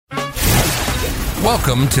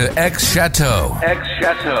Welcome to X Chateau,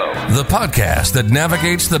 the podcast that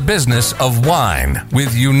navigates the business of wine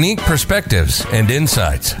with unique perspectives and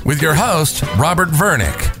insights with your hosts, Robert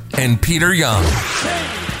Vernick and Peter Young.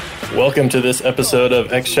 Welcome to this episode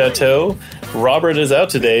of X Chateau. Robert is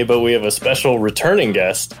out today, but we have a special returning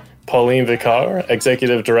guest, Pauline Vicard,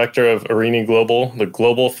 Executive Director of Arini Global, the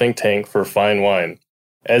global think tank for fine wine.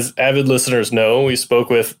 As avid listeners know, we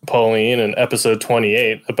spoke with Pauline in episode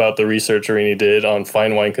 28 about the research Arini did on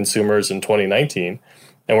fine wine consumers in 2019,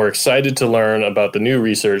 and we're excited to learn about the new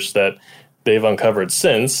research that they've uncovered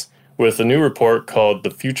since with a new report called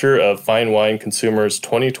The Future of Fine Wine Consumers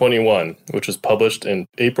 2021, which was published in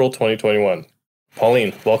April 2021.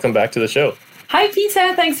 Pauline, welcome back to the show. Hi,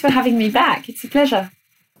 Peter. Thanks for having me back. It's a pleasure.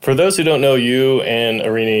 For those who don't know you and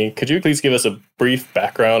Arini, could you please give us a brief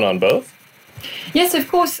background on both? Yes, of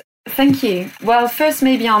course. Thank you. Well, first,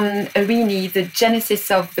 maybe on Arini, the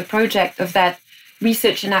genesis of the project of that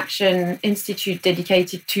Research and Action Institute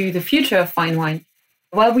dedicated to the future of fine wine.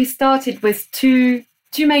 Well, we started with two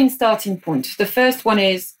main starting points. The first one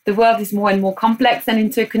is the world is more and more complex and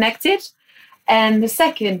interconnected. And the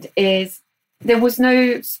second is there was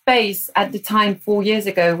no space at the time 4 years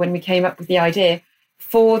ago when we came up with the idea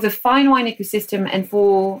for the fine wine ecosystem and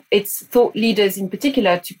for its thought leaders in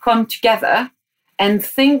particular to come together and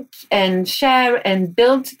think and share and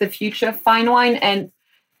build the future of fine wine and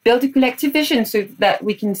build a collective vision so that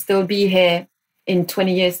we can still be here in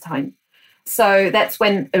 20 years' time. So that's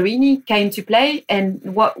when Arini came to play. And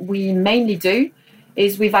what we mainly do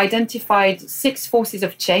is we've identified 6 forces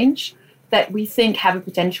of change that we think have a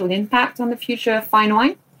potential impact on the future of fine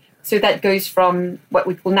wine. So that goes from what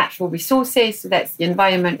we call natural resources, so that's the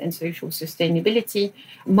environment and social sustainability,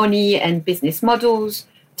 money and business models,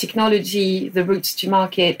 technology, the routes to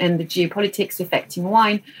market and the geopolitics affecting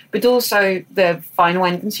wine, but also the fine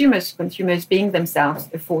wine consumers being themselves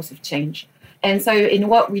a force of change. And so in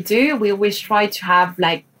what we do, we always try to have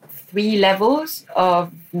like 3 levels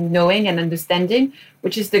of knowing and understanding,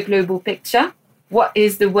 which is the global picture. What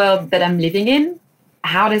is the world that I'm living in?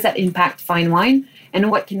 How does that impact fine wine? And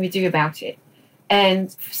what can we do about it?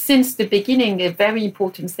 And since the beginning, a very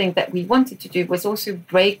important thing that we wanted to do was also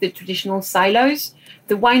break the traditional silos.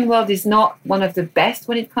 The wine world is not one of the best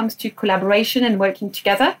when it comes to collaboration and working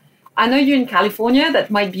together. I know you're in California, that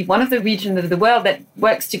might be one of the regions of the world that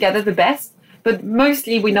works together the best, but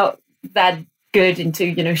mostly we're not that good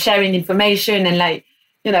into, sharing information and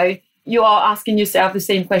you are asking yourself the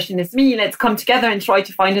same question as me. Let's come together and try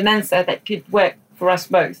to find an answer that could work for us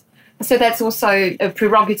both. So that's also a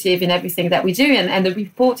prerogative in everything that we do. And the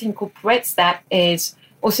report incorporates that as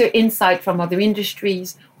also insight from other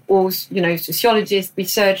industries or, sociologists,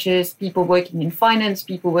 researchers, people working in finance,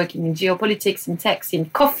 people working in geopolitics, in tech, in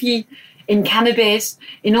coffee, in cannabis,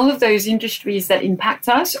 in all of those industries that impact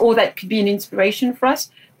us or that could be an inspiration for us.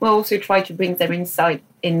 We'll also try to bring their insight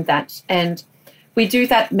in that. And we do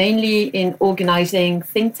that mainly in organizing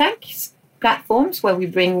think tanks, platforms where we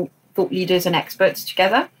bring thought leaders and experts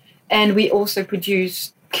together. And we also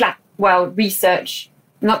produce, research,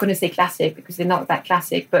 I'm not going to say classic because they're not that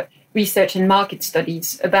classic, but research and market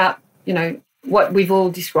studies about, what we've all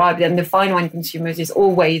described. And the fine wine consumers is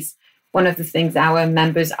always one of the things our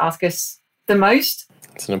members ask us the most.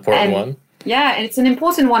 It's an important one. Yeah, and it's an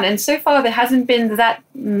important one. And so far, there hasn't been that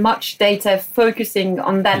much data focusing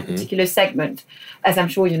on that particular segment, as I'm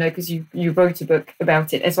sure you know, because you wrote a book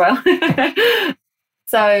about it as well.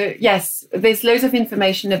 So, yes, there's loads of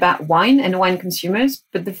information about wine and wine consumers,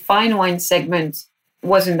 but the fine wine segment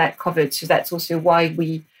wasn't that covered. So that's also why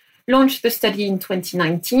we launched the study in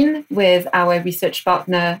 2019 with our research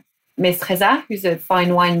partner, Mestreza, who's a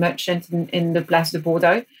fine wine merchant in the Place de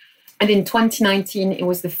Bordeaux. And in 2019, it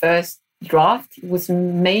was the first draft. It was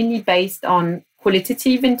mainly based on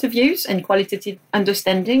qualitative interviews and qualitative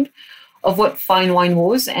understanding of what fine wine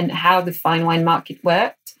was and how the fine wine market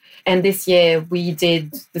worked. And this year we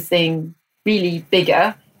did the thing really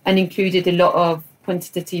bigger and included a lot of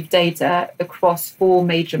quantitative data across 4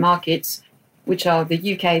 major markets, which are the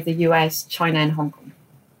UK, the US, China, and Hong Kong.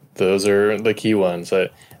 Those are the key ones.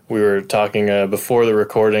 We were talking before the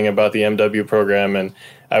recording about the MW program, and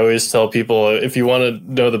I always tell people, if you want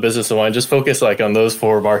to know the business of wine, just focus on those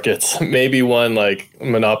 4 markets. Maybe one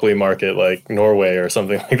monopoly market like Norway or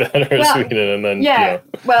something like that, or Sweden, and then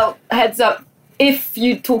Well, heads up. If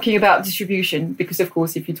you're talking about distribution, because of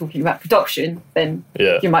course, if you're talking about production, then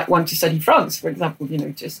you might want to study France, for example.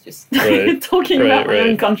 Just right. talking about my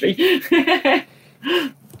own country.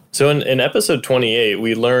 So in episode 28,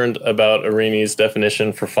 we learned about Arini's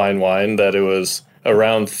definition for fine wine, that it was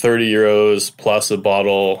around 30 euros plus a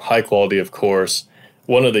bottle, high quality, of course.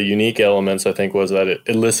 One of the unique elements, I think, was that it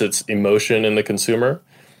elicits emotion in the consumer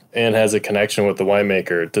and has a connection with the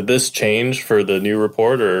winemaker. Did this change for the new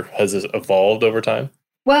report, or has this evolved over time?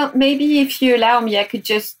 Well, maybe if you allow me, I could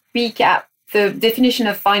just recap. The definition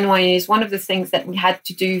of fine wine is one of the things that we had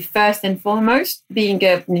to do first and foremost, being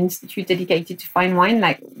an institute dedicated to fine wine.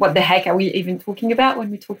 Like, what the heck are we even talking about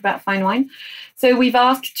when we talk about fine wine? So we've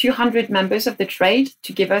asked 200 members of the trade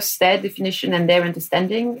to give us their definition and their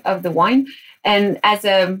understanding of the wine. And as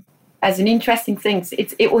an interesting thing,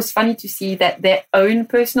 it was funny to see that their own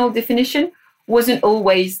personal definition wasn't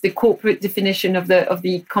always the corporate definition of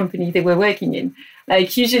the company they were working in.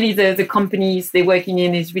 Like, usually the companies they're working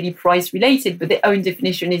in is really price related, but their own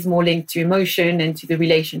definition is more linked to emotion and to the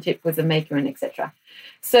relationship with the maker and etc.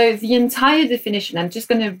 So the entire definition, I'm just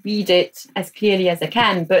going to read it as clearly as I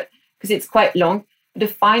can, but because it's quite long. The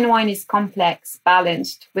fine wine is complex,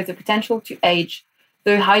 balanced, with the potential to age,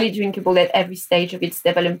 though highly drinkable at every stage of its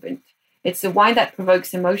development. It's a wine that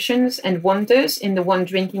provokes emotions and wonders in the one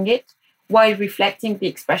drinking it, while reflecting the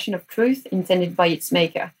expression of truth intended by its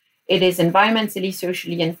maker. It is environmentally,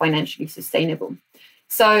 socially, and financially sustainable.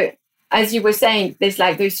 So, as you were saying, there's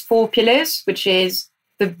like those 4 pillars, which is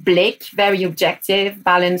the Blick, very objective,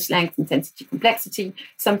 balance, length, intensity, complexity,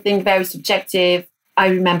 something very subjective. I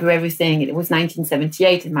remember everything. It was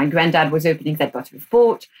 1978, and my granddad was opening that bottle of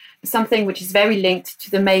port. Something which is very linked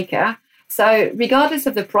to the maker. So regardless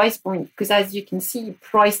of the price point, because as you can see,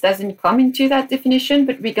 price doesn't come into that definition,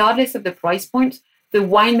 but regardless of the price point, the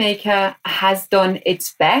winemaker has done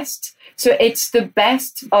its best. So it's the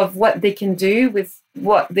best of what they can do with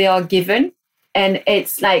what they are given. And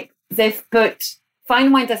it's like they've put,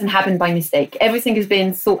 fine wine doesn't happen by mistake. Everything has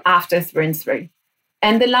been thought after through and through.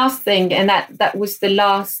 And the last thing, and that was the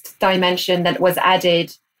last dimension that was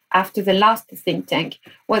added after the last think tank,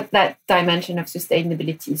 was that dimension of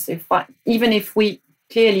sustainability. So even if we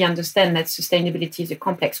clearly understand that sustainability is a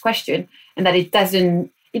complex question and that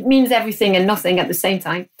it means everything and nothing at the same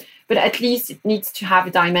time, but at least it needs to have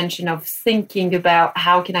a dimension of thinking about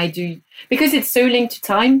how can I do, because it's so linked to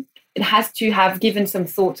time, it has to have given some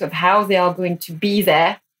thought of how they are going to be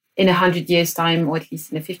there in 100 years' time, or at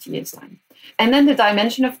least in a 50 years' time. And then the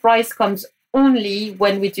dimension of price comes only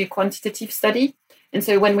when we do quantitative study. And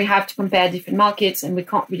so when we have to compare different markets, and we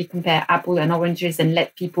can't really compare apples and oranges and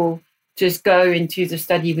let people just go into the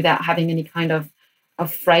study without having any kind of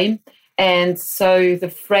frame. And so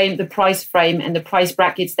the price frame and the price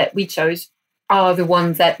brackets that we chose are the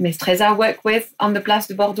ones that Mestresa work with on the Place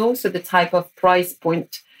de Bordeaux. So the type of price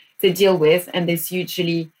point they deal with. And there's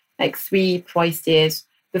usually like 3 price tiers.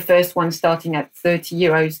 The first one starting at 30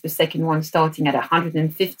 euros, the second one starting at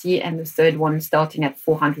 150, and the third one starting at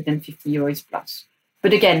 450 euros plus.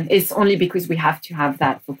 But again, it's only because we have to have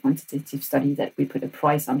that for quantitative study that we put a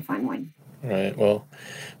price on fine wine. Right. Well,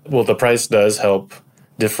 the price does help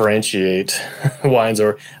differentiate wines,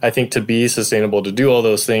 or I think to be sustainable, to do all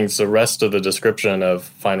those things, the rest of the description of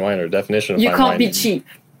fine wine or definition of fine wine. You can't be cheap.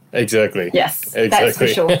 Exactly. Yes, exactly. That's for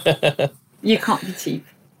sure. You can't be cheap.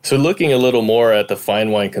 So looking a little more at the fine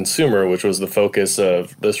wine consumer, which was the focus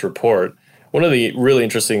of this report, one of the really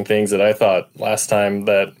interesting things that I thought last time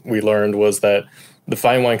that we learned was that the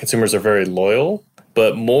fine wine consumers are very loyal,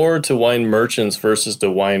 but more to wine merchants versus to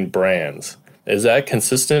wine brands. Is that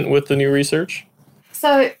consistent with the new research?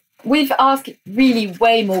 So we've asked really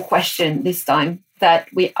way more questions this time that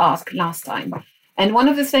we asked last time. And one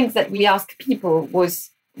of the things that we asked people was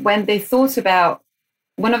when they thought about,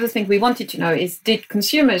 one of the things we wanted to know is, did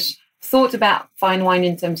consumers thought about fine wine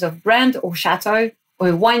in terms of brand or chateau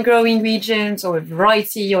or wine growing regions or a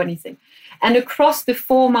variety or anything? And across the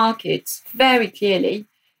 4 markets, very clearly,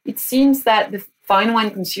 it seems that the fine wine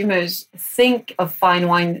consumers think of fine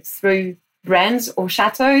wine through brands or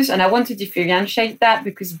chateaus. And I want to differentiate that,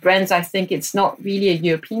 because brands, I think it's not really a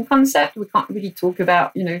European concept. We can't really talk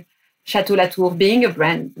about, Chateau Latour being a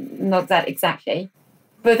brand, not that exactly.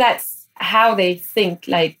 But that's how they think.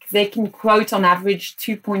 Like, they can quote on average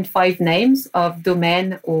 2.5 names of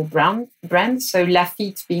domain or brands. So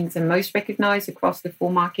Lafite being the most recognized across the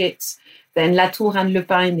 4 markets, then Latour and Le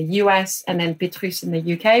Pin in the US, and then Petrus in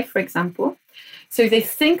the UK, for example. So they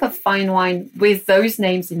think of fine wine with those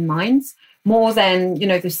names in mind, more than,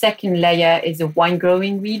 the second layer is a wine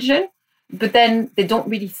growing region. But then they don't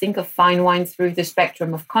really think of fine wine through the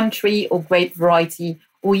spectrum of country or grape variety,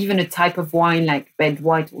 or even a type of wine like red,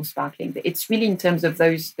 white, or sparkling. It's really in terms of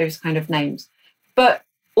those kind of names. But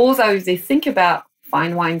although they think about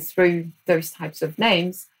fine wine through those types of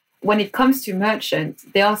names, when it comes to merchants,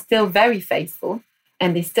 they are still very faithful,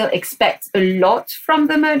 and they still expect a lot from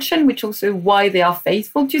the merchant, which also why they are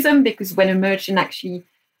faithful to them, because when a merchant actually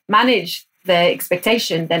manages their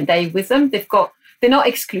expectation, then they're with them. They're not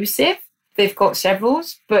exclusive. They've got several,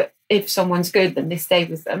 but if someone's good, then they stay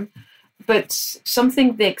with them. But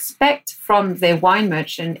something they expect from their wine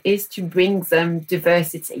merchant is to bring them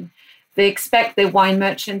diversity. They expect their wine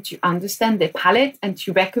merchant to understand their palate and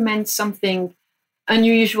to recommend something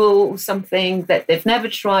unusual, something that they've never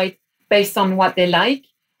tried based on what they like.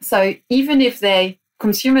 So even if they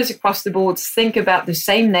consumers across the board think about the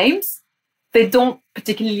same names, they don't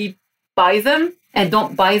particularly buy them and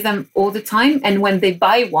don't buy them all the time. And when they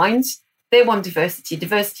buy wines, they want diversity.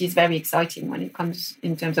 Diversity is very exciting when it comes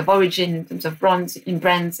in terms of origin, in terms of brands.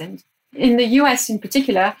 And in the US in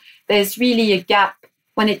particular, there's really a gap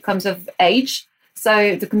when it comes of age.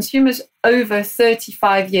 So the consumers over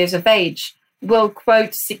 35 years of age will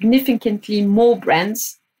quote significantly more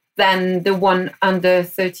brands than the one under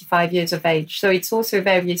 35 years of age. So it's also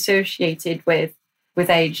very associated with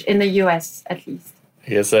age, in the US at least. I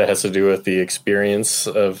guess that has to do with the experience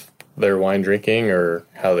of their wine drinking or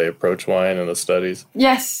how they approach wine in the studies.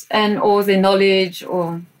 Yes, or the knowledge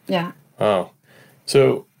yeah. Oh.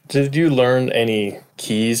 So did you learn any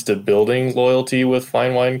keys to building loyalty with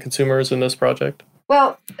fine wine consumers in this project?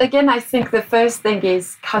 Well, again, I think the first thing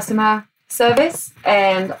is customer service.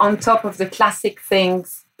 And on top of the classic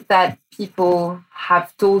things that people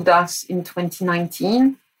have told us in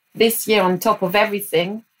 2019, this year on top of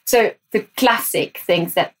everything. So the classic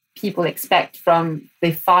things that people expect from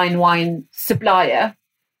the fine wine supplier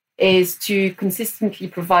is to consistently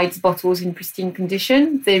provide bottles in pristine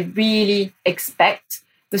condition. They really expect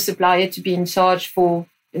the supplier to be in charge for,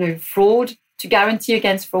 fraud, to guarantee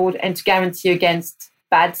against fraud and to guarantee against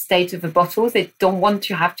bad state of a bottle. They don't want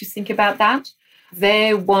to have to think about that.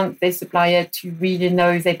 They want their supplier to really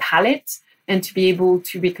know their palate and to be able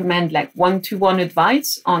to recommend like one-to-one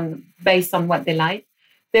advice based on what they like.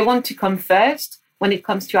 They want to come first when it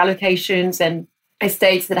comes to allocations and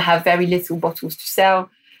estates that have very little bottles to sell.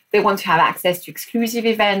 They want to have access to exclusive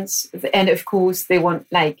events. And of course, they want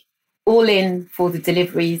all in for the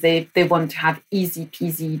delivery. They want to have easy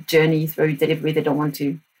peasy journey through delivery. They don't want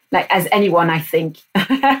to, as anyone, I think,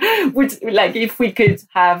 would if we could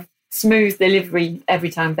have smooth delivery every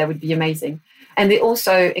time, that would be amazing. And they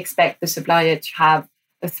also expect the supplier to have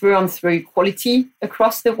a through-on-through quality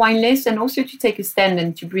across the wine list and also to take a stand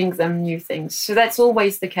and to bring them new things. So that's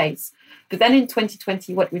always the case. But then in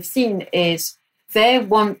 2020, what we've seen is they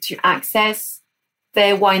want to access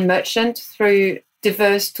their wine merchant through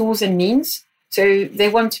diverse tools and means. So they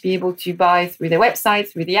want to be able to buy through their website,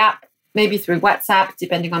 through the app, maybe through WhatsApp,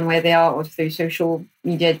 depending on where they are, or through social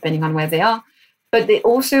media, depending on where they are. But they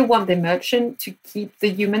also want the merchant to keep the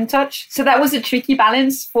human touch. So that was a tricky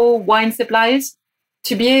balance for wine suppliers,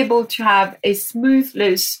 to be able to have a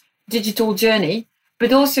smoothless digital journey,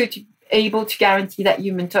 but also to be able to guarantee that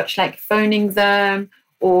human touch, like phoning them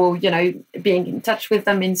or, being in touch with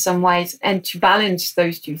them in some ways, and to balance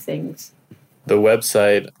those two things. The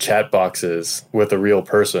website chat boxes with a real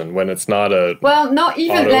person when it's not a... Well, not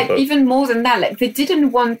even, even more than that. They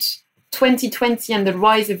didn't want 2020 and the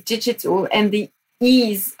rise of digital and the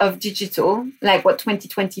ease of digital, what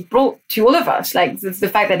 2020 brought to all of us, the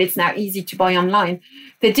fact that it's now easy to buy online.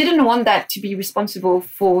 They didn't want that to be responsible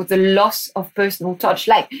for the loss of personal touch.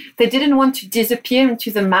 They didn't want to disappear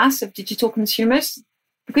into the mass of digital consumers,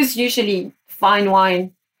 because usually fine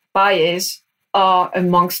wine buyers are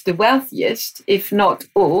amongst the wealthiest, if not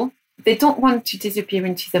all. They don't want to disappear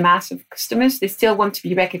into the mass of customers. They still want to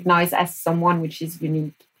be recognized as someone which is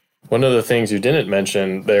unique. One of the things you didn't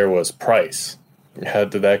mention there was price. How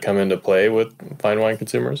did that come into play with fine wine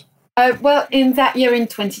consumers? Well, in that year, in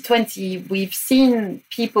 2020, we've seen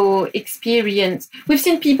people experienced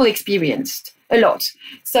a lot.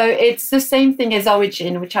 So it's the same thing as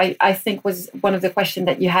origin, which I think was one of the questions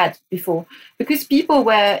that you had before. Because people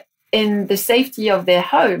were in the safety of their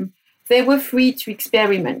home, they were free to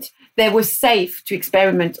experiment. They were safe to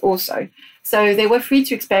experiment also. So they were free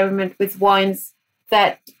to experiment with wines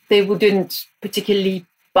that they wouldn't particularly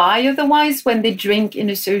buy otherwise when they drink in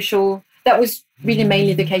a social. That was really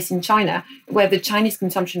mainly the case in China, where the Chinese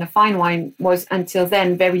consumption of fine wine was until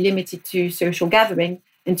then very limited to social gathering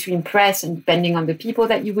and to impress. And depending on the people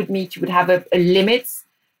that you would meet, you would have a limit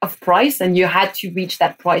of price and you had to reach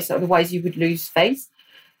that price, otherwise you would lose face.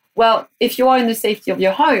 Well, if you are in the safety of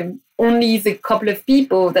your home, only the couple of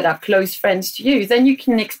people that are close friends to you, then you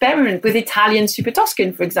can experiment with Italian Super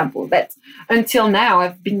Tuscan, for example, that until now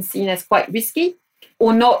have been seen as quite risky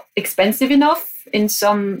or not expensive enough in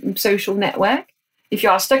some social network. If you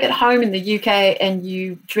are stuck at home in the UK and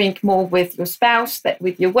you drink more with your spouse than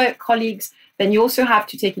with your work colleagues, then you also have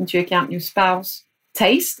to take into account your spouse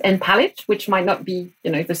taste and palate, which might not be,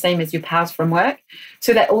 the same as your pals from work.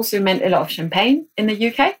 So that also meant a lot of champagne in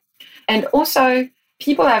the UK. And also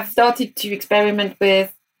people have started to experiment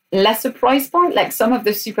with lesser price point, like some of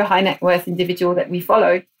the super high net worth individual that we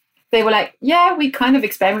follow. They were like, yeah, we kind of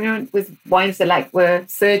experiment with wines that were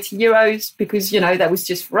 30 euros because, that was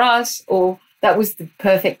just for us, or that was the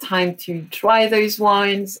perfect time to try those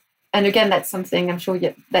wines. And again, that's something I'm sure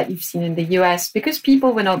that you've seen in the US, because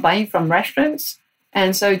people were not buying from restaurants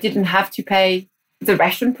and so didn't have to pay the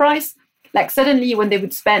restaurant price. Like suddenly when they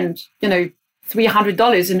would spend,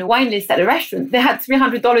 $300 in a wine list at a restaurant, they had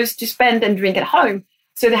 $300 to spend and drink at home.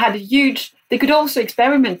 So they could also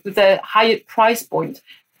experiment with a higher price point.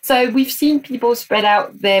 So we've seen people spread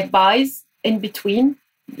out their buys in between,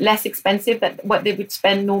 less expensive than what they would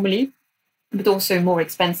spend normally, but also more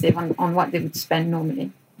expensive on what they would spend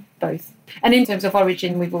normally, both. And in terms of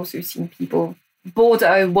origin, we've also seen people,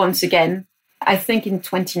 Bordeaux, once again, I think in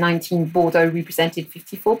 2019, Bordeaux represented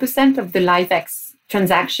 54% of the Live-Ex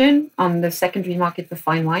transaction on the secondary market for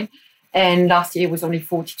fine wine. And last year was only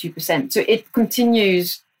 42%. So it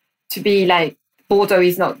continues to be Bordeaux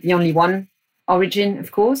is not the only one origin,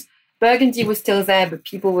 of course. Burgundy was still there, but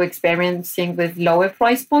people were experiencing with lower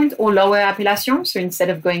price point or lower appellation. So instead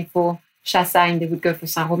of going for Chassagne, they would go for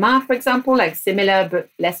Saint-Romain, for example, similar but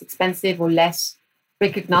less expensive or less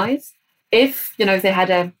recognized. If, they had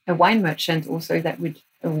a wine merchant also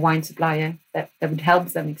a wine supplier that would help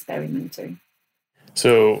them experiment too.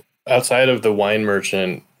 So outside of the wine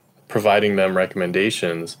merchant providing them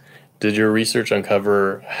recommendations, did your research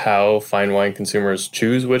uncover how fine wine consumers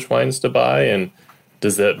choose which wines to buy? And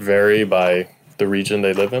does that vary by the region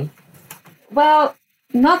they live in? Well,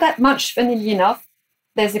 not that much, funnily enough.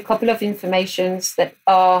 There's a couple of informations that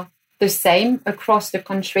are the same across the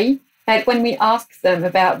country. Like when we ask them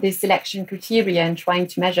about the selection criteria and trying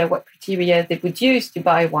to measure what criteria they would use to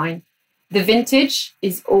buy wine, the vintage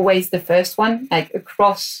is always the first one.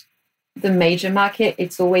 Across the major market,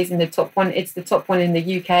 it's always in the top one. It's the top one in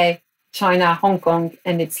the UK, China, Hong Kong,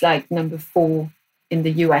 and it's number 4 in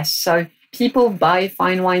the US. So people buy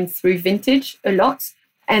fine wine through vintage a lot.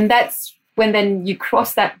 And that's when then you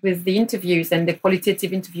cross that with the interviews and the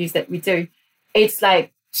qualitative interviews that we do. It's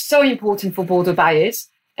so important for Bordeaux buyers.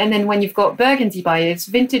 And then when you've got Burgundy buyers,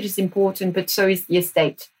 vintage is important, but so is the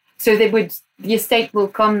estate. So the estate will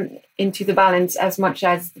come into the balance as much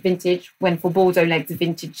as the vintage, when for Bordeaux, the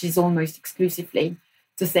vintage is almost exclusively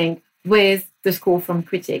the thing with the score from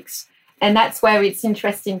critics. And that's where it's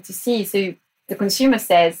interesting to see. So the consumer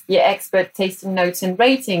says the expert tasting notes and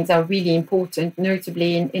ratings are really important,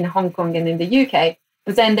 notably in Hong Kong and in the UK.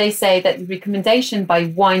 But then they say that the recommendation by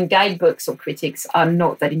wine guidebooks or critics are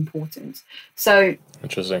not that important. So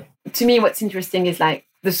interesting. To me, what's interesting is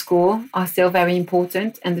the score are still very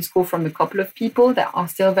important, and the score from a couple of people that are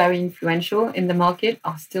still very influential in the market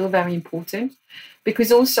are still very important,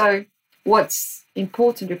 because also what's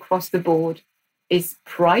important across the board is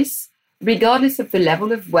price. Regardless of the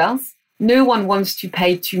level of wealth, no one wants to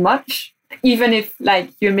pay too much. Even if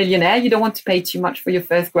you're a millionaire, you don't want to pay too much for your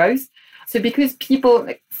first growth. So because people,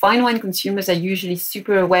 fine wine consumers are usually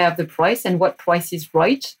super aware of the price and what price is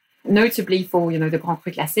right, notably for, the Grand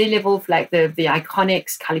Cru Classé level, the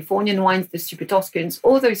iconics, Californian wines, the Super Toscans,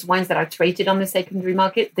 all those wines that are traded on the secondary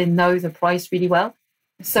market, they know the price really well.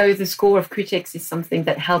 So the score of critics is something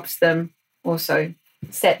that helps them also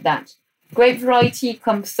set that. Grape variety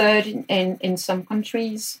comes third in some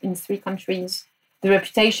countries, in 3 countries. The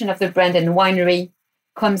reputation of the brand and winery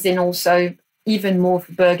comes in also even more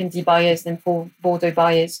for Burgundy buyers than for Bordeaux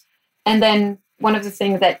buyers. And then one of the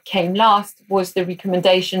things that came last was the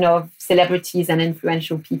recommendation of celebrities and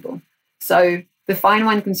influential people. So the fine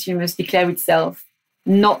wine consumers declare itself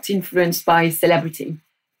not influenced by celebrity,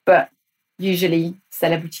 but usually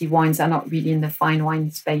celebrity wines are not really in the fine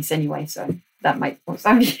wine space anyway. So that might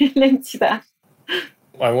also be linked to that.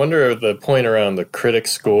 I wonder the point around the critic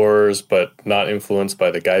scores, but not influenced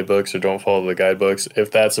by the guidebooks or don't follow the guidebooks,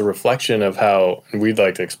 if that's a reflection of how, and we'd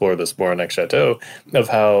like to explore this more in Ex Chateau, of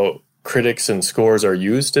how critics and scores are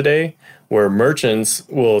used today, where merchants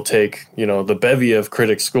will take, the bevy of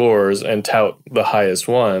critic scores and tout the highest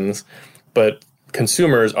ones, but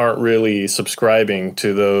consumers aren't really subscribing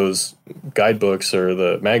to those guidebooks or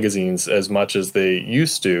the magazines as much as they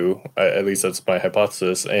used to. At least that's my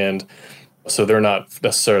hypothesis. And so they're not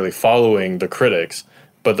necessarily following the critics,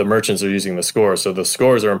 but the merchants are using the scores. So the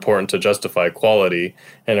scores are important to justify quality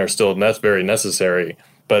and are still very necessary,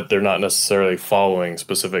 but they're not necessarily following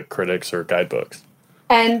specific critics or guidebooks.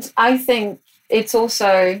 And I think it's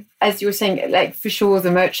also, as you were saying, for sure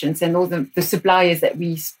the merchants and all the suppliers that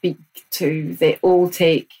we speak to, they all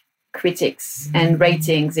take critics and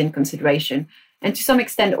ratings in consideration. And to some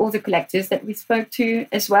extent, all the collectors that we spoke to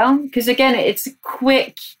as well. Because again, it's a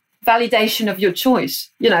quick validation of your choice.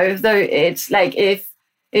 Though it's like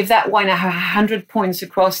if that wine has 100 points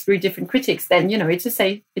across 3 different critics, then, it's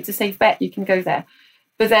a safe bet. You can go there.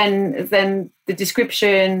 But then the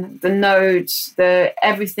description, the notes, the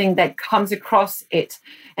everything that comes across it.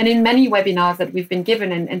 And in many webinars that we've been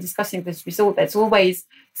given and discussing this result, that's always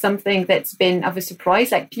something that's been of a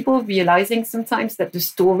surprise, like people realizing sometimes that the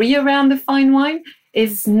story around the fine wine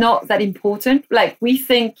is not that important. Like we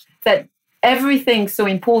think that everything's so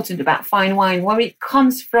important about fine wine, where it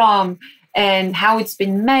comes from and how it's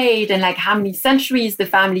been made and like how many centuries the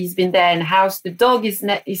family's been there and how the dog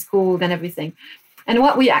is called and everything. And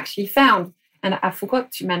what we actually found, and I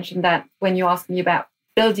forgot to mention that when you asked me about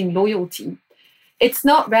building loyalty, it's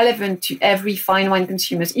not relevant to every fine wine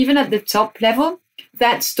consumers. Even at the top level,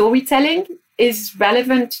 that storytelling is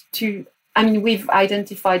relevant to, we've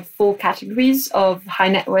identified 4 categories of high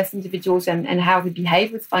net worth individuals and how they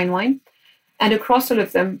behave with fine wine. And across all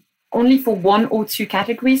of them, only for 1 or 2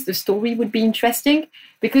 categories, the story would be interesting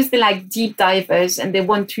because they're like deep divers and they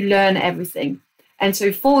want to learn everything. And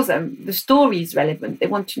so for them, the story is relevant. They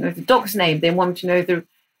want to know the dog's name. They want to know the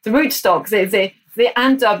rootstocks. They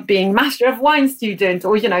end up being Master of Wine student,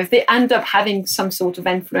 or, they end up having some sort of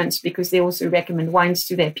influence because they also recommend wines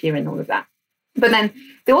to their peer and all of that. But then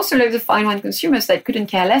there are also loads of fine wine consumers that couldn't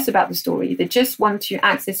care less about the story. They just want to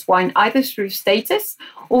access wine either through status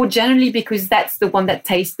or generally because that's the one that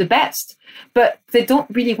tastes the best. But they don't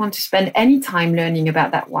really want to spend any time learning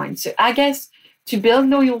about that wine. So I guess to build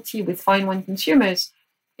loyalty with fine wine consumers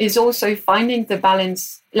is also finding the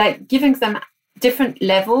balance, like giving them different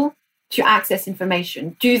level to access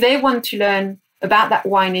information. Do they want to learn about that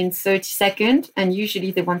wine in 30 seconds? And usually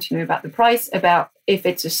they want to know about the price, about if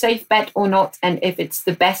it's a safe bet or not, and if it's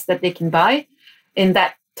the best that they can buy in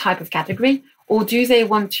that type of category. Or do they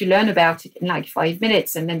want to learn about it in like 5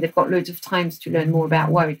 minutes and then they've got loads of times to learn more about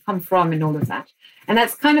where it comes from and all of that? And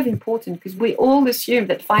that's kind of important because we all assume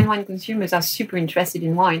that fine wine consumers are super interested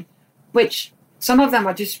in wine, which some of them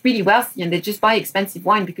are just really wealthy and they just buy expensive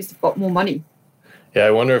wine because they've got more money. Yeah,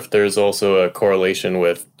 I wonder if there's also a correlation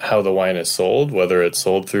with how the wine is sold, whether it's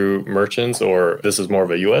sold through merchants or this is more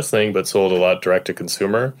of a U.S. thing, but sold a lot direct to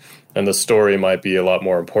consumer. And the story might be a lot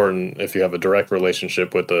more important if you have a direct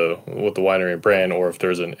relationship with the winery and brand, or if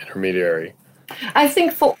there's an intermediary. I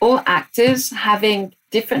think for all actors, having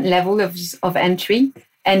different levels of entry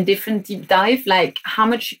and different deep dive, like how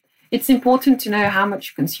much, it's important to know how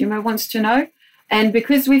much consumer wants to know. And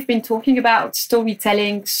because we've been talking about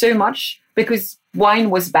storytelling so much, because wine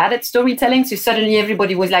was bad at storytelling, so suddenly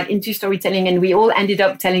everybody was like into storytelling and we all ended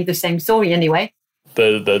up telling the same story anyway.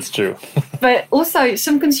 That's true. But also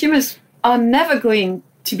some consumers are never going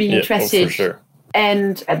to be interested. For sure.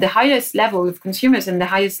 And at the highest level of consumers and the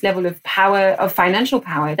highest level of power, of financial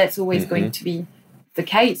power, that's always going to be the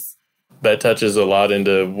case. That touches a lot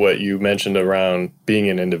into what you mentioned around being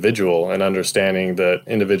an individual and understanding that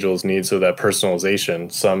individuals need so that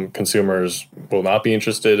personalization. Some consumers will not be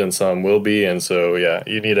interested and some will be. And so,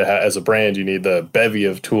 you need to as a brand, you need the bevy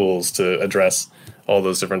of tools to address all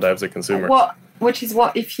those different types of consumers. Which is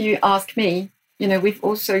what, if you ask me, we've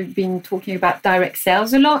also been talking about direct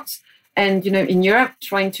sales a lot. And, in Europe,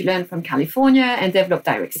 trying to learn from California and develop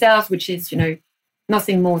direct sales, which is,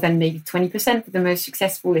 nothing more than maybe 20% for the most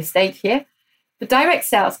successful estate here. But direct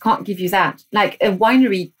sales can't give you that. Like a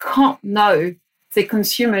winery can't know the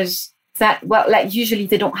consumers that well. Like usually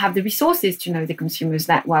they don't have the resources to know the consumers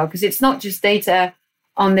that well, because it's not just data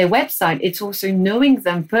on their website. It's also knowing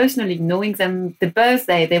them personally, knowing them, the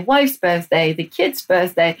birthday, their wife's birthday, the kid's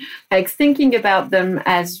birthday, like thinking about them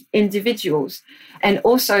as individuals. And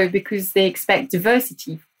also because they expect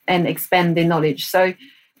diversity and expand their knowledge. So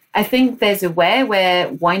I think there's a way where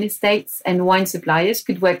wine estates and wine suppliers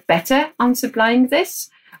could work better on supplying this.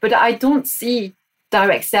 But I don't see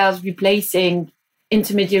direct sales replacing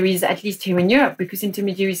intermediaries, at least here in Europe, because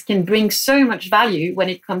intermediaries can bring so much value when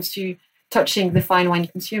it comes to touching the fine wine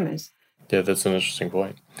consumers. Yeah, that's an interesting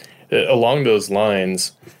point. Along those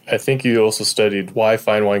lines, I think you also studied why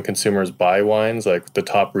fine wine consumers buy wines, like the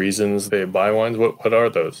top reasons they buy wines. What are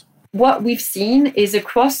those? What we've seen is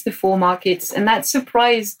across the 4 markets, and that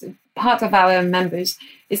surprised part of our members,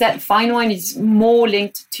 is that fine wine is more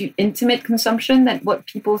linked to intimate consumption than what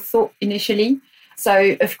people thought initially.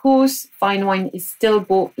 So, of course, fine wine is still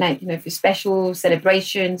bought for special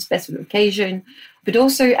celebrations, special occasion, but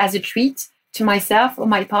also as a treat to myself or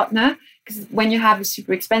my partner. Because when you have a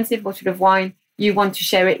super expensive bottle of wine, you want to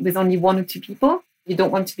share it with only 1 or 2 people. You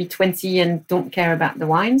don't want to be 20 and don't care about the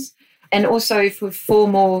wines. and also for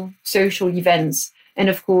formal social events. And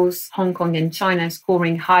of course, Hong Kong and China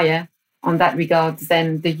scoring higher on that regard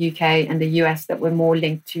than the UK and the US that were more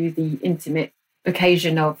linked to the intimate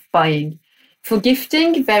occasion of buying. For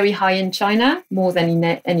gifting, very high in China, more than in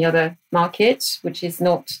any other market, which is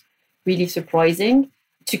not really surprising.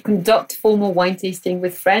 To conduct formal wine tasting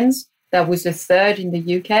with friends, that was a third in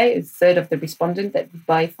the UK, a third of the respondents that would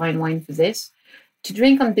buy fine wine for this. To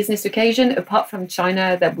drink on business occasion, apart from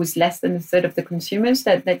China, that was less than a third of the consumers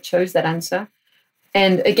that chose that answer.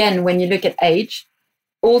 And again, when you look at age,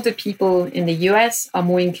 older people in the US are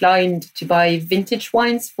more inclined to buy vintage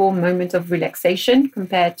wines for a moment of relaxation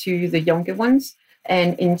compared to the younger ones.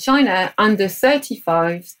 And in China, under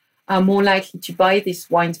 35s are more likely to buy these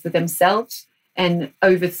wines for themselves, and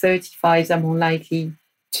over 35s are more likely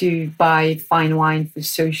to buy fine wine for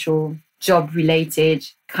social, job-related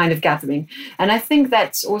kind of gathering. And I think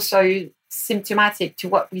that's also symptomatic to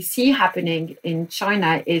what we see happening in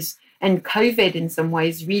China is, and COVID in some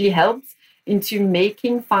ways really helped into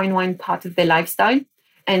making fine wine part of their lifestyle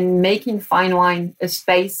and making fine wine a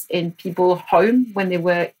space in people's home when they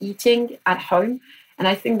were eating at home. And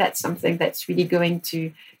I think that's something that's really going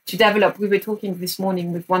to develop. We were talking this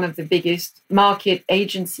morning with one of the biggest market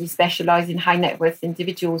agencies specialized in high net worth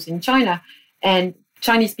individuals in China. And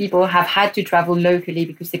Chinese people have had to travel locally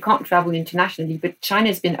because they can't travel internationally, but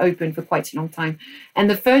China's been open for quite a long time. And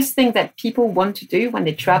the first thing that people want to do when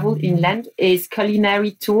they travel inland is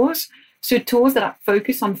culinary tours. So tours that are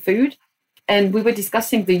focused on food. And we were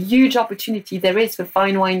discussing the huge opportunity there is for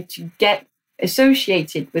fine wine to get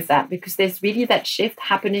associated with that, because there's really that shift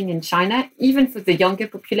happening in China, even for the younger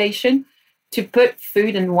population, to put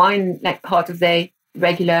food and wine like part of their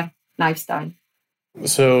regular lifestyle.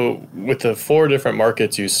 So with the 4 different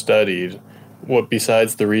markets you studied, what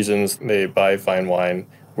besides the reasons they buy fine wine,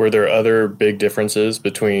 were there other big differences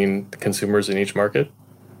between the consumers in each market?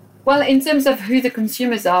 Well, in terms of who the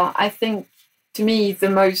consumers are, I think, to me,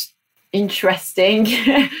 the most interesting,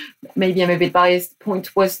 maybe I'm a bit biased,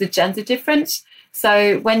 point was the gender difference.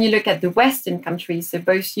 So when you look at the Western countries, so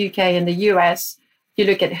both UK and the US, you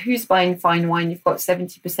look at who's buying fine wine, you've got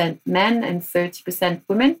 70% men and 30%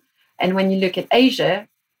 women. And when you look at Asia,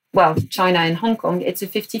 well, China and Hong Kong, it's a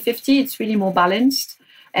 50-50. It's really more balanced.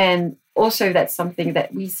 And also that's something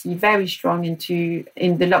that we see very strong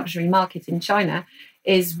in the luxury market in China,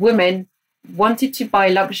 is women wanted to buy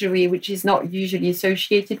luxury, which is not usually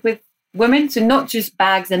associated with women. So not just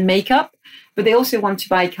bags and makeup, but they also want to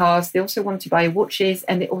buy cars, they also want to buy watches,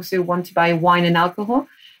 and they also want to buy wine and alcohol.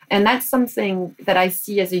 And that's something that I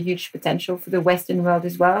see as a huge potential for the Western world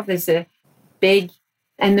as well. There's a big,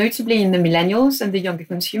 and notably in the millennials and the younger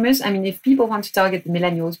consumers. I mean, if people want to target the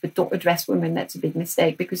millennials but don't address women, that's a big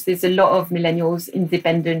mistake, because there's a lot of millennials,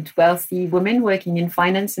 independent, wealthy women working in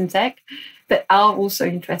finance and tech that are also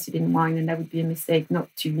interested in wine, and that would be a mistake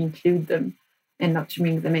not to include them and not to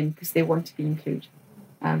bring them in because they want to be included.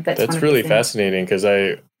 That's really fascinating, because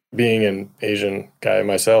being an Asian guy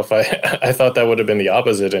myself, I thought that would have been the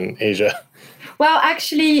opposite in Asia. Well,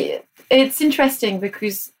 actually, it's interesting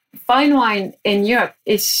because fine wine in Europe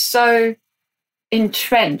is so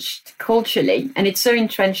entrenched culturally, and it's so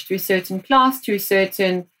entrenched to a certain class, to a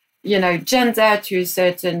certain, gender, to a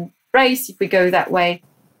certain race, if we go that way.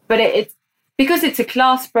 But it's because it's a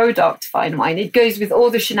class product, fine wine, it goes with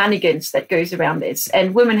all the shenanigans that goes around this,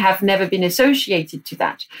 and women have never been associated to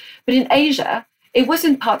that. But in Asia, it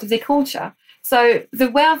wasn't part of their culture. So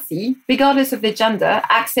the wealthy, regardless of their gender,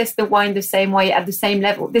 accessed the wine the same way at the same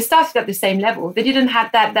level. They started at the same level. They didn't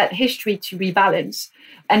have that history to rebalance.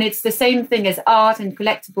 And it's the same thing as art and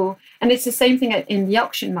collectible. And it's the same thing in the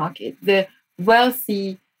auction market. The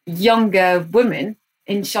wealthy, younger women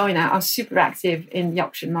in China are super active in the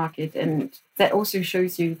auction market. And that also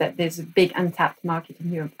shows you that there's a big untapped market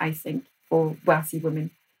in Europe, I think, for wealthy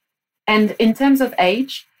women. And in terms of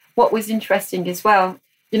age, what was interesting as well,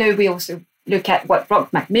 we also look at what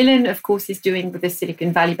Brock Macmillan, of course, is doing with the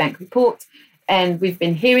Silicon Valley Bank report. And we've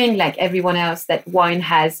been hearing, like everyone else, that wine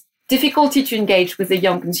has difficulty to engage with the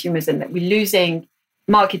young consumers and that we're losing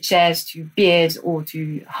market shares to beers or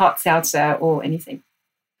to hard seltzer or anything.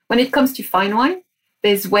 When it comes to fine wine,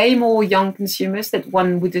 there's way more young consumers than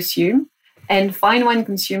one would assume. And fine wine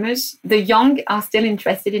consumers, the young are still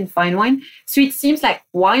interested in fine wine. So it seems like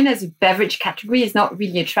wine as a beverage category is not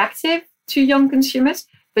really attractive to young consumers.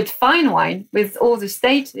 But fine wine, with all the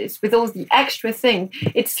status, with all the extra thing,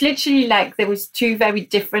 it's literally like there was 2 very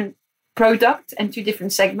different products and 2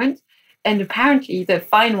 different segments. And apparently the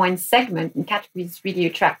fine wine segment and category is really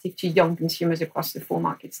attractive to young consumers across the 4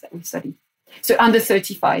 markets that we study. So under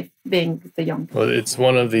 35 being the young. Well, it's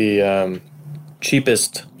one of the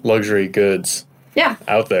cheapest luxury goods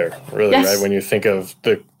out there, really, yes. right? When you think of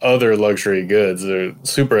the other luxury goods, they're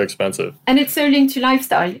super expensive. And it's so linked to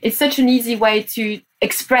lifestyle. It's such an easy way to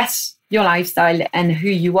express your lifestyle and who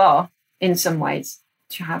you are in some ways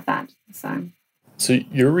to have that. So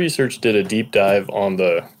your research did a deep dive on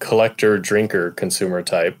the collector-drinker consumer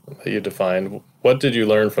type that you defined. What did you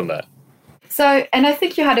learn from that? So, and I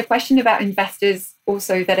think you had a question about investors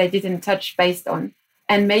also that I didn't touch based on.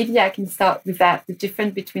 And maybe I can start with that, the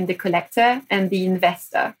difference between the collector and the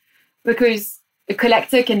investor. Because a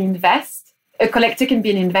collector can invest, a collector can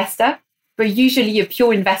be an investor, but usually a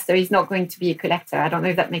pure investor is not going to be a collector. I don't know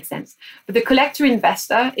if that makes sense. But the collector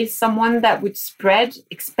investor is someone that would spread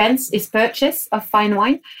his purchase of fine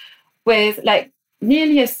wine with like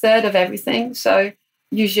nearly a third of everything. So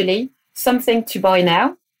usually something to buy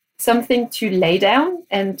now, something to lay down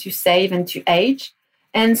and to save and to age,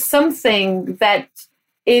 and something that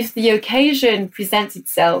if the occasion presents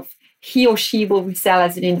itself, he or she will resell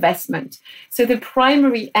as an investment. So the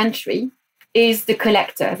primary entry is the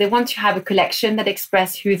collector. They want to have a collection that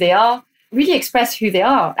express who they are, really express who they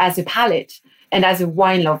are as a palate and as a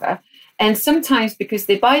wine lover. And sometimes because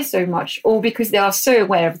they buy so much or because they are so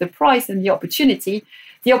aware of the price and the opportunity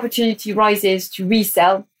rises to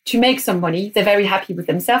resell, to make some money. They're very happy with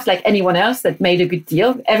themselves, like anyone else that made a good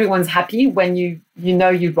deal. Everyone's happy when you know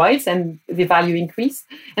you're right and the value increase.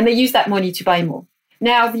 And they use that money to buy more.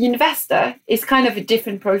 Now, the investor is kind of a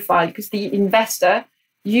different profile because the investor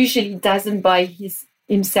usually doesn't buy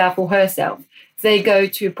himself or herself. They go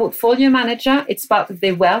to a portfolio manager. It's part of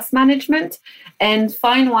their wealth management. And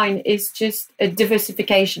fine wine is just a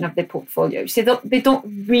diversification of their portfolio. So they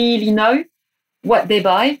don't really know what they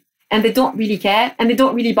buy. And they don't really care, and they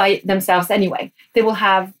don't really buy it themselves anyway. They will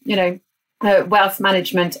have, wealth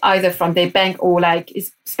management either from their bank or like,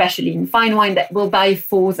 especially in fine wine, that will buy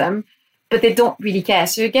for them, but they don't really care.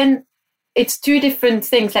 So again, it's two different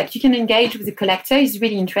things. Like you can engage with the collector, he's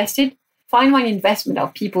really interested. Fine wine investment are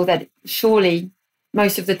people that surely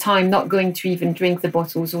most of the time not going to even drink the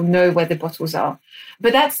bottles or know where the bottles are.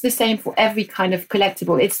 But that's the same for every kind of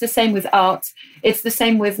collectible. It's the same with art. It's the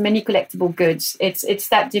same with many collectible goods. It's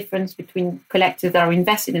that difference between collectors that are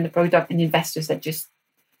invested in the product and investors that just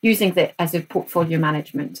using it as a portfolio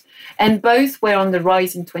management. And both were on the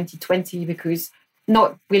rise in 2020 because,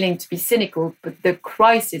 not willing to be cynical, but the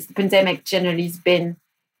crisis, the pandemic generally has been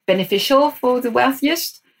beneficial for the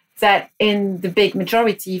wealthiest, that in the big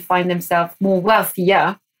majority find themselves more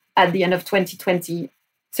wealthier at the end of 2020.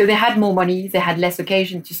 So they had more money, they had less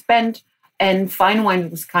occasion to spend, and fine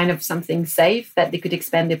wine was kind of something safe that they could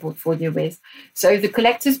expand their portfolio with. So the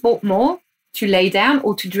collectors bought more to lay down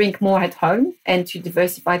or to drink more at home and to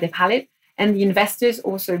diversify their palate. And the investors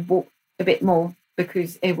also bought a bit more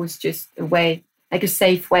because it was just a way, like a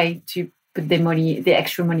safe way to put their money, the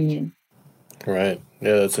extra money in. Right.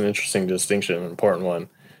 Yeah, that's an interesting distinction, an important one.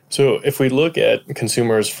 So if we look at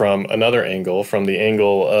consumers from another angle, from the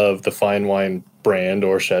angle of the fine wine brand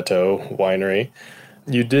or chateau winery,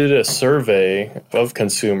 you did a survey of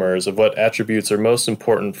consumers of what attributes are most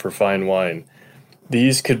important for fine wine.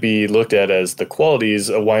 These could be looked at as the qualities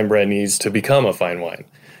a wine brand needs to become a fine wine,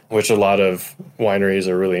 which a lot of wineries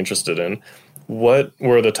are really interested in. What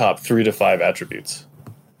were the top 3 to 5 attributes?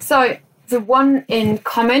 So the one in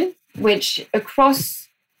common, which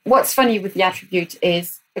what's funny with the attribute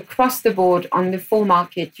is across the board on the full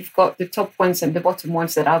market, you've got the top ones and the bottom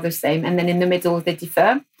ones that are the same. And then in the middle, they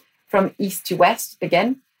differ from east to west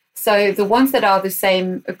again. So the ones that are the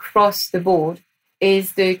same across the board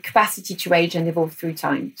is the capacity to age and evolve through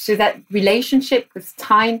time. So that relationship with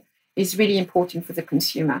time is really important for the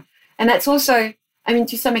consumer. And that's also,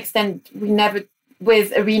 to some extent,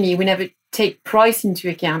 with Arini, we never take price into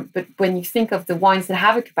account. But when you think of the wines that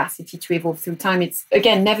have a capacity to evolve through time, it's,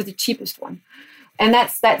 again, never the cheapest one. And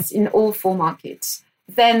that's in all 4 markets.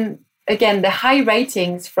 Then, again, the high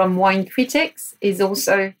ratings from wine critics is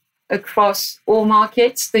also across all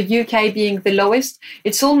markets, the UK being the lowest.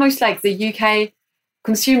 It's almost like the UK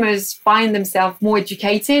consumers find themselves more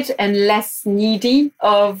educated and less needy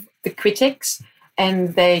of the critics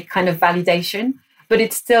and their kind of validation. But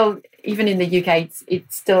it's still, even in the UK,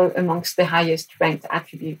 it's still amongst the highest ranked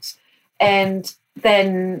attributes. And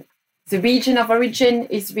then the region of origin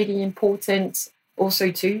is really important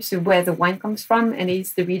also too. So where the wine comes from and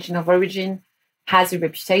is the region of origin has a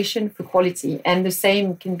reputation for quality. And the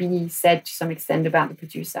same can be said to some extent about the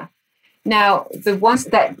producer. Now, the ones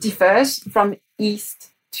that differs from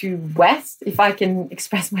east to west, if I can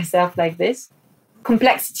express myself like this,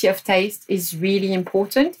 complexity of taste is really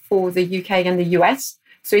important for the UK and the US.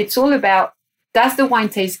 So it's all about, does the wine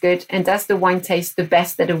taste good and does the wine taste the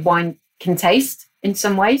best that a wine can taste in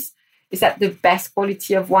some ways? Is that the best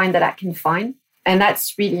quality of wine that I can find? And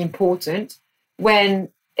that's really important. When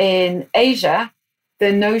in Asia,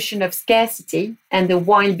 the notion of scarcity and the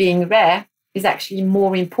wine being rare is actually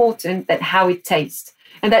more important than how it tastes.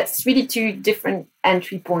 And that's really two different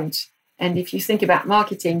entry points. And if you think about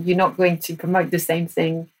marketing, you're not going to promote the same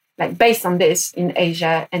thing like based on this in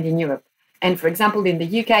Asia and in Europe. And for example, in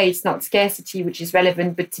the UK, it's not scarcity, which is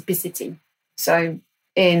relevant, but typicity. So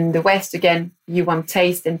in the West, again, you want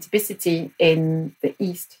taste and typicity. In the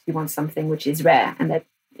East, you want something which is rare and that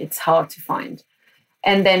it's hard to find.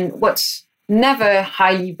 And then what's never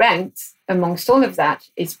highly ranked amongst all of that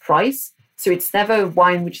is price. So it's never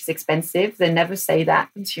wine which is expensive. They never say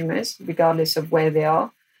that, consumers, regardless of where they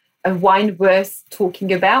are. A wine worth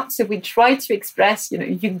talking about. So we try to express,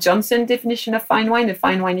 Hugh Johnson definition of fine wine. A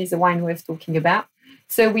fine wine is a wine worth talking about.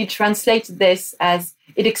 So we translated this as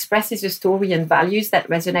it expresses a story and values that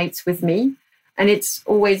resonates with me. And it's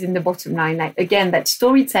always in the bottom line. Like, again, that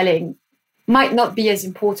storytelling might not be as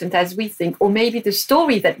important as we think, or maybe the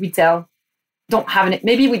story that we tell don't have it.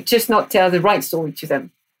 Maybe we just not tell the right story to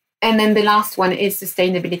them. And then the last one is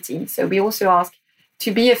sustainability. So we also ask,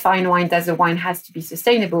 to be a fine wine, does a wine has to be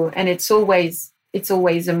sustainable? And it's always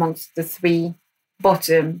amongst the three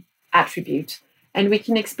bottom attributes. And we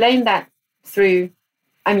can explain that through,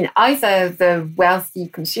 either the wealthy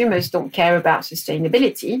consumers don't care about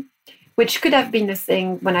sustainability, which could have been a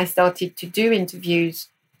thing when I started to do interviews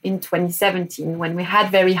in 2017, when we had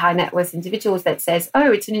very high net worth individuals that says,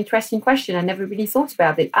 oh, it's an interesting question. I never really thought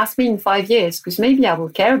about it. Ask me in 5 years, because maybe I will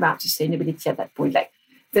care about sustainability at that point. Like,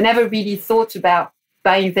 they never really thought about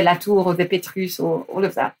buying the Latour or the Petrus or all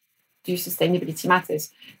of that. Do sustainability matters?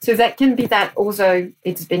 So that can be that also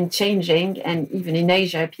it's been changing. And even in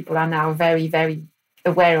Asia, people are now very, very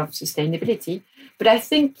aware of sustainability. But I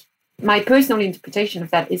think my personal interpretation of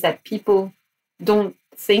that is that people don't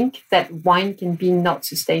think that wine can be not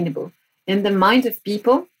sustainable. In the mind of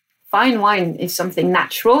people, fine wine is something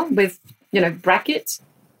natural with, brackets.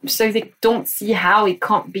 So they don't see how it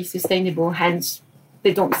can't be sustainable. Hence,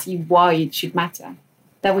 they don't see why it should matter.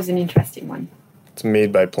 That was an interesting one. It's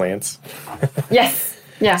made by plants. Yes.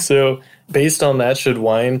 Yeah. So based on that, should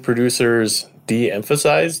wine producers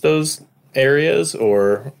de-emphasize those areas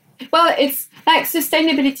or? Well, it's like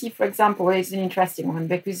sustainability, for example, is an interesting one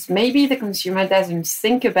because maybe the consumer doesn't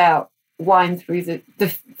think about wine through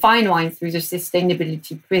the fine wine through the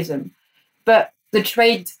sustainability prism, but the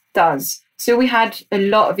trade does. So we had a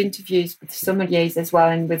lot of interviews with sommeliers as well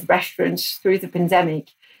and with restaurants through the pandemic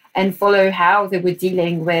and follow how they were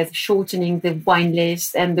dealing with shortening the wine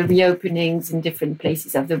list and the reopenings in different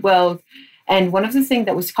places of the world. And one of the things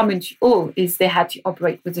that was common to all is they had to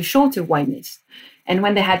operate with a shorter wine list. And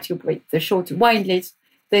when they had to operate the shorter wine list,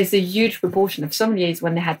 there's a huge proportion of sommeliers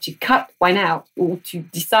when they had to cut wine out or to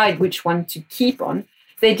decide which one to keep on,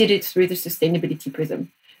 they did it through the sustainability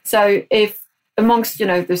prism. So if amongst,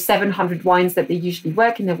 the 700 wines that they usually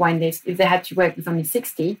work in the wine list, if they had to work with only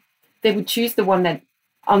 60, they would choose the one that,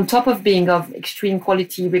 on top of being of extreme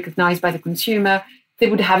quality recognized by the consumer, they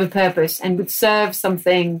would have a purpose and would serve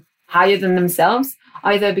something higher than themselves,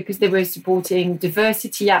 either because they were supporting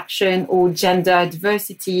diversity action or gender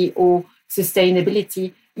diversity or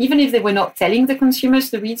sustainability, even if they were not telling the consumers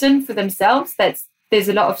the reason for themselves. There's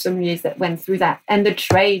a lot of sommeliers that went through that. And the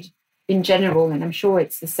trade in general, and I'm sure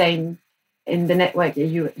it's the same in the network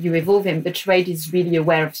you evolve in, the trade is really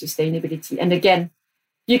aware of sustainability. And again,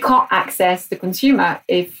 you can't access the consumer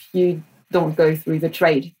if you don't go through the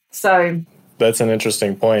trade. So that's an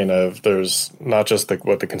interesting point of there's not just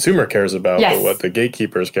what the consumer cares about, yes, but what the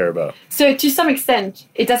gatekeepers care about. So to some extent,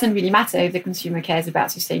 it doesn't really matter if the consumer cares about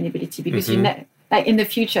sustainability because like in the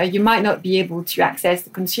future, you might not be able to access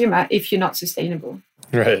the consumer if you're not sustainable.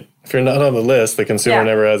 Right. If you're not on the list, the consumer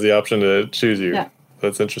never has the option to choose you. Yeah.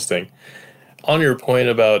 That's interesting. On your point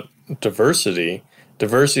about diversity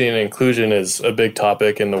and inclusion is a big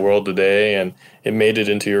topic in the world today, and it made it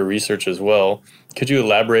into your research as well. Could you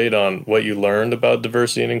elaborate on what you learned about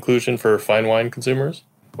diversity and inclusion for fine wine consumers?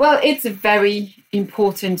 Well, it's a very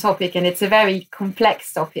important topic and it's a very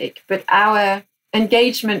complex topic, but our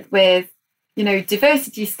engagement with,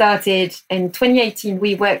 diversity started in 2018.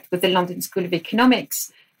 We worked with the London School of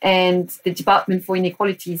Economics and the Department for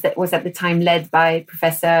Inequalities that was at the time led by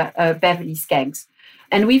Professor Beverly Skeggs.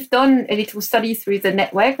 And we've done a little study through the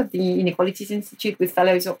network of the Inequalities Institute with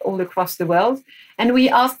fellows all across the world. And we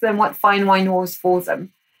asked them what fine wine was for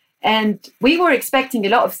them. And we were expecting a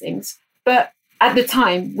lot of things. But at the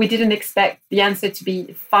time, we didn't expect the answer to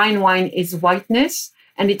be fine wine is whiteness.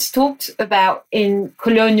 And it's talked about in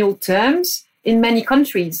colonial terms in many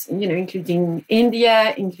countries, including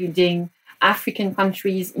India, including African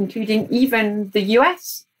countries, including even the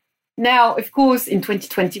US. Now, of course, in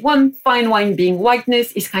 2021, fine wine being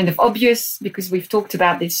whiteness is kind of obvious because we've talked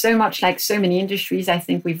about this so much, like so many industries. I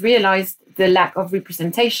think we've realized the lack of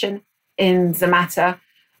representation in the matter.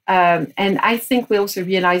 And I think we also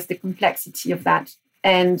realize the complexity of that.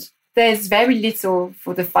 And there's very little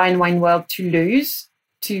for the fine wine world to lose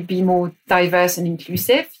to be more diverse and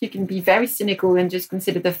inclusive. You can be very cynical and just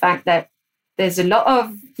consider the fact that there's a lot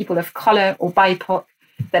of people of color or BIPOC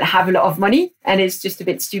that have a lot of money, and it's just a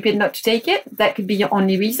bit stupid not to take it. That could be your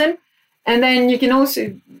only reason. And then you can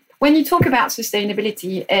also, when you talk about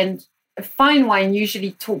sustainability, and fine wine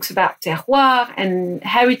usually talks about terroir and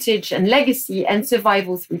heritage and legacy and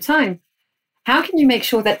survival through time. How can you make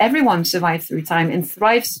sure that everyone survives through time and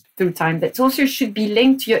thrives through time? That also should be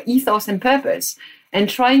linked to your ethos and purpose, and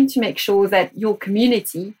trying to make sure that your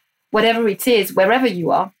community, whatever it is, wherever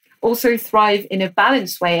you are, also thrive in a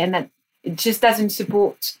balanced way, and that it just doesn't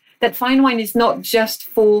support that fine wine is not just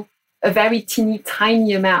for a very teeny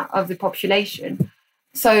tiny amount of the population.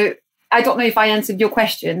 So I don't know if I answered your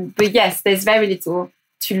question, but yes, there's very little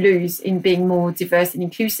to lose in being more diverse and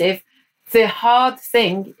inclusive. The hard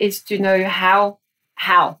thing is to know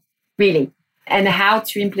how really, and how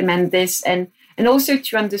to implement this, and also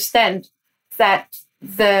to understand that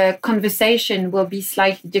the conversation will be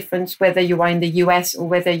slightly different whether you are in the US or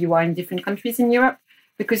whether you are in different countries in Europe.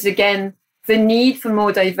 Because again, the need for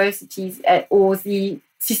more diversity or the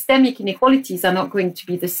systemic inequalities are not going to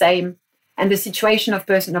be the same. And the situation of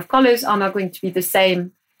person of colors are not going to be the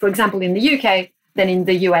same, for example, in the UK than in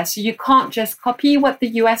the US. So you can't just copy what the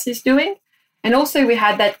US is doing. And also we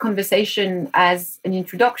had that conversation as an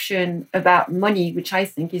introduction about money, which I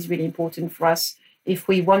think is really important for us if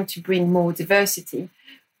we want to bring more diversity.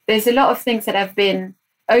 There's a lot of things that have been,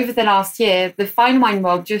 over the last year, the fine wine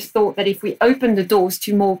world just thought that if we open the doors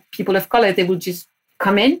to more people of color, they will just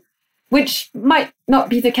come in, which might not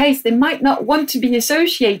be the case. They might not want to be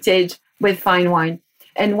associated with fine wine.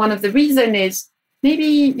 And one of the reasons is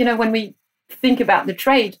maybe, when we think about the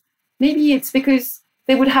trade, maybe it's because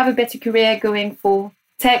they would have a better career going for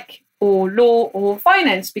tech or law or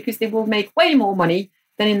finance because they will make way more money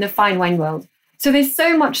than in the fine wine world. So there's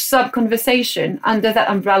so much sub-conversation under that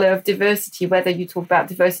umbrella of diversity, whether you talk about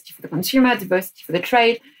diversity for the consumer, diversity for the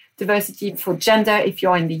trade, diversity for gender if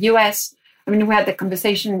you're in the US. I mean, we had the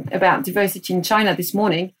conversation about diversity in China this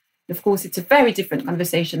morning. Of course, it's a very different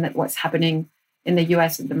conversation than what's happening in the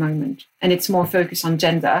US at the moment. And it's more focused on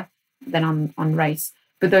gender than on race.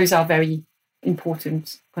 But those are very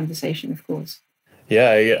important conversation, of course.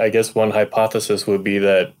 Yeah, I guess one hypothesis would be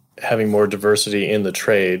that having more diversity in the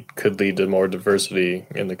trade could lead to more diversity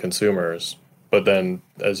in the consumers. But then,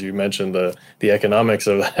 as you mentioned, the economics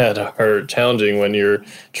of that are challenging when you're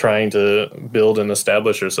trying to build and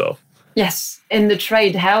establish yourself. Yes, in the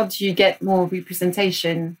trade, how do you get more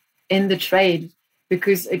representation in the trade?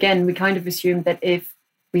 Because again, we kind of assume that if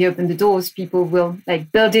we open the doors, people will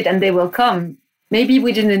build it and they will come. Maybe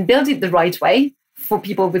we didn't build it the right way for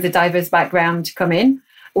people with a diverse background to come in.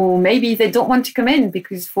 Or maybe they don't want to come in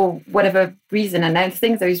because for whatever reason. And I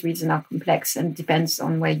think those reasons are complex and depends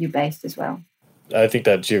on where you're based as well. I think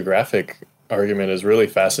that geographic argument is really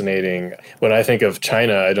fascinating. When I think of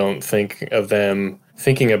China, I don't think of them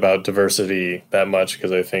thinking about diversity that much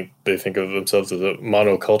because I think they think of themselves as a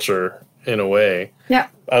monoculture in a way. Yeah.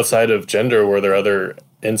 Outside of gender, were there other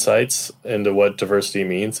insights into what diversity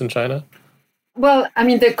means in China? Well, I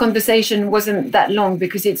mean, the conversation wasn't that long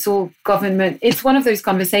because it's all government. It's one of those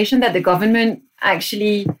conversations that the government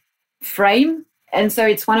actually frame. And so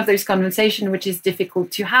it's one of those conversations which is difficult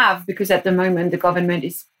to have because at the moment the government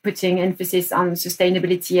is putting emphasis on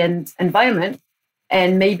sustainability and environment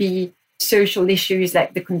and maybe social issues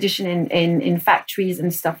like the condition in factories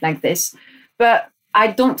and stuff like this. But I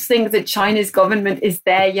don't think that China's government is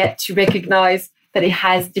there yet to recognize that it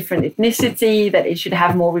has different ethnicity, that it should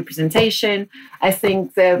have more representation. I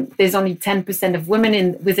think there's only 10% of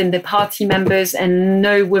women within the party members and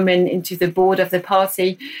no women into the board of the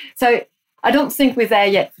party. So I don't think we're there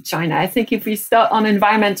yet for China. I think if we start on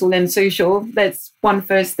environmental and social, that's one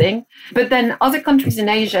first thing. But then other countries in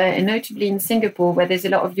Asia, and notably in Singapore, where there's a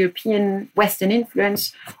lot of European Western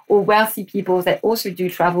influence or wealthy people that also do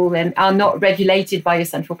travel and are not regulated by a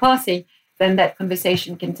central party, then that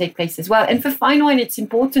conversation can take place as well. And for fine wine, it's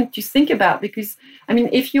important to think about because, I mean,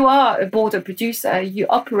 if you are a Bordeaux producer, you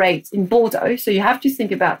operate in Bordeaux, so you have to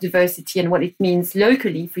think about diversity and what it means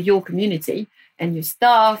locally for your community and your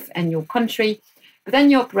staff and your country. But then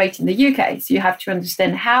you operate in the UK, so you have to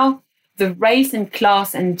understand how the race and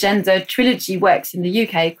class and gender trilogy works in the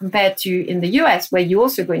UK compared to in the US, where you're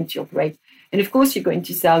also going to operate. And of course, you're going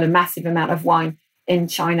to sell a massive amount of wine in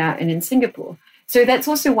China and in Singapore. So that's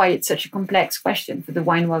also why it's such a complex question for the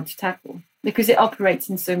wine world to tackle, because it operates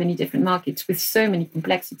in so many different markets with so many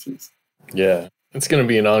complexities. Yeah, it's going to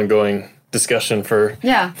be an ongoing discussion for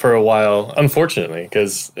a while, unfortunately,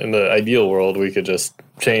 because in the ideal world, we could just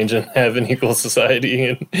change and have an equal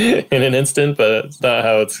society in an instant, but it's not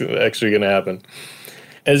how it's actually going to happen.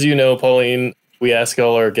 As you know, Pauline, we ask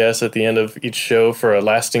all our guests at the end of each show for a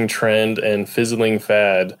lasting trend and fizzling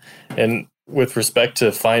fad. And with respect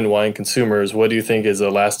to fine wine consumers, what do you think is a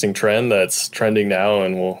lasting trend that's trending now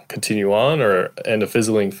and will continue on, and a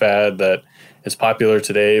fizzling fad that is popular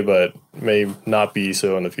today but may not be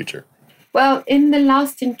so in the future? Well, in the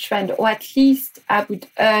lasting trend, or at least I would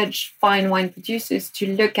urge fine wine producers to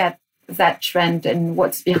look at that trend and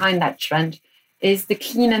what's behind that trend, is the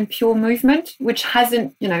clean and pure movement, which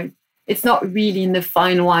hasn't, it's not really in the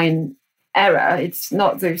fine wine era. It's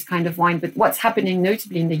not those kind of wine, but what's happening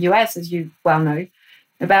notably in the US, as you well know,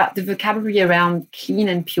 about the vocabulary around clean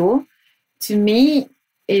and pure, to me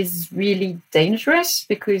is really dangerous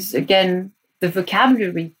because, again, the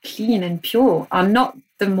vocabulary clean and pure are not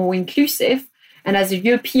the more inclusive. And as a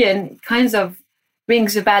European, it kind of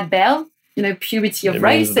rings a bad bell, purity of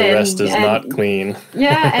race. Means the rest is not clean.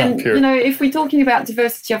 Yeah, and, if we're talking about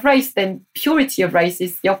diversity of race, then purity of race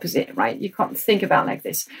is the opposite, right? You can't think about it like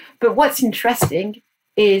this. But what's interesting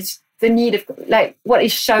is the need of, what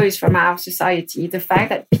it shows from our society, the fact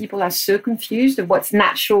that people are so confused of what's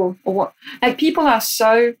natural or what, people are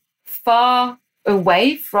so far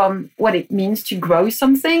away from what it means to grow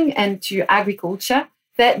something and to agriculture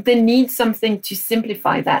that they need something to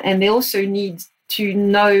simplify that. And they also need to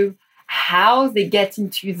know how they get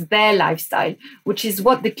into their lifestyle, which is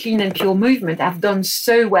what the clean and pure movement have done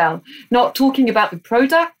so well. Not talking about the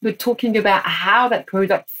product, but talking about how that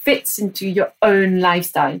product fits into your own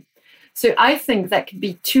lifestyle. So I think that could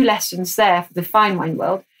be two lessons there for the fine wine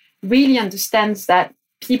world. Really understands that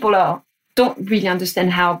people don't really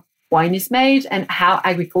understand how wine is made and how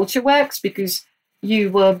agriculture works, because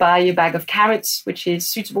you will buy a bag of carrots, which is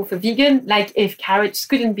suitable for vegan, like if carrots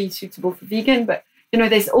couldn't be suitable for vegan. But,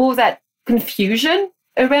 there's all that confusion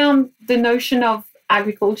around the notion of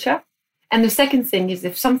agriculture. And the second thing is,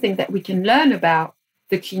 if something that we can learn about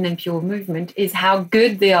the clean and pure movement is how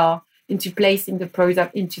good they are into placing the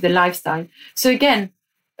product into the lifestyle. So again,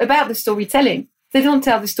 about the storytelling, they don't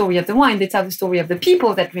tell the story of the wine, they tell the story of the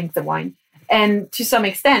people that drink the wine. And to some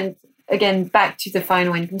extent, again, back to the fine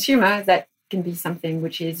wine consumer, that can be something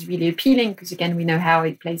which is really appealing because, again, we know how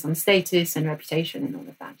it plays on status and reputation and all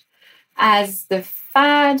of that. As the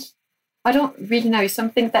fad, I don't really know,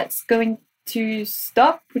 something that's going to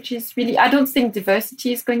stop, which is really, I don't think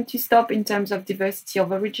diversity is going to stop in terms of diversity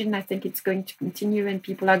of origin. I think it's going to continue and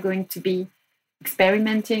people are going to be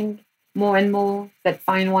experimenting more and more, that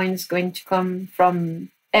fine wine is going to come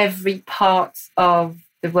from every part of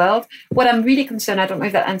the world. What I'm really concerned, I don't know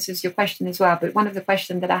if that answers your question as well, but one of the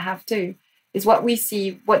questions that I have too is what we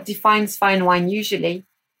see, what defines fine wine usually,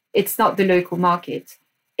 it's not the local market.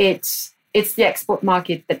 It's the export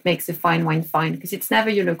market that makes a fine wine fine, because it's never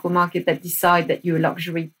your local market that decide that you're a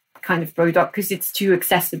luxury kind of product because it's too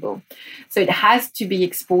accessible. So it has to be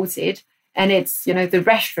exported, and it's, the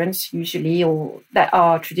restaurants usually, or that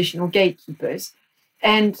are traditional gatekeepers.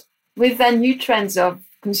 And with the new trends of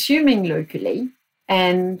consuming locally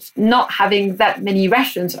and not having that many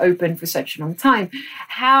restaurants open for such a long time,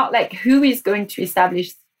 who is going to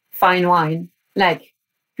establish fine wine?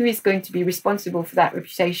 Who is going to be responsible for that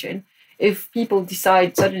reputation? If people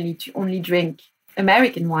decide suddenly to only drink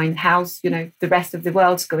American wine, how's, the rest of the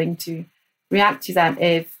world's going to react to that?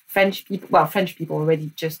 If French people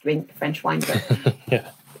already just drink French wine. But, yeah.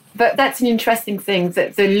 But that's an interesting thing,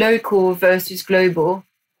 that the local versus global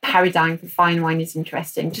paradigm for fine wine is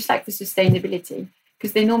interesting, just like for sustainability,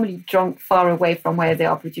 because they normally drunk far away from where they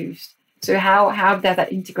are produced. So how does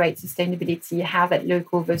that integrate sustainability, how that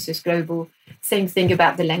local versus global? Same thing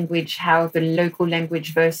about the language, how the local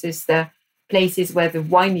language versus the places where the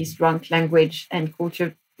wine is drunk language and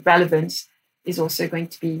culture relevance is also going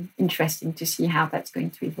to be interesting to see how that's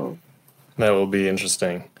going to evolve. That will be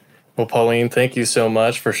interesting. Well, Pauline, thank you so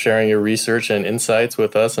much for sharing your research and insights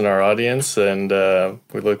with us and our audience, and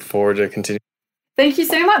we look forward to continuing. Thank you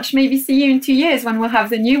so much. Maybe see you in 2 years when we'll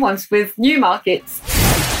have the new ones with new markets.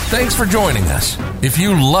 Thanks for joining us. If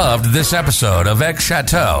you loved this episode of X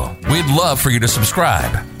Chateau, we'd love for you to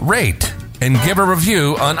subscribe, rate, and give a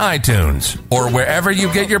review on iTunes or wherever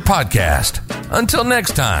you get your podcast. Until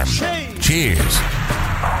next time, cheers.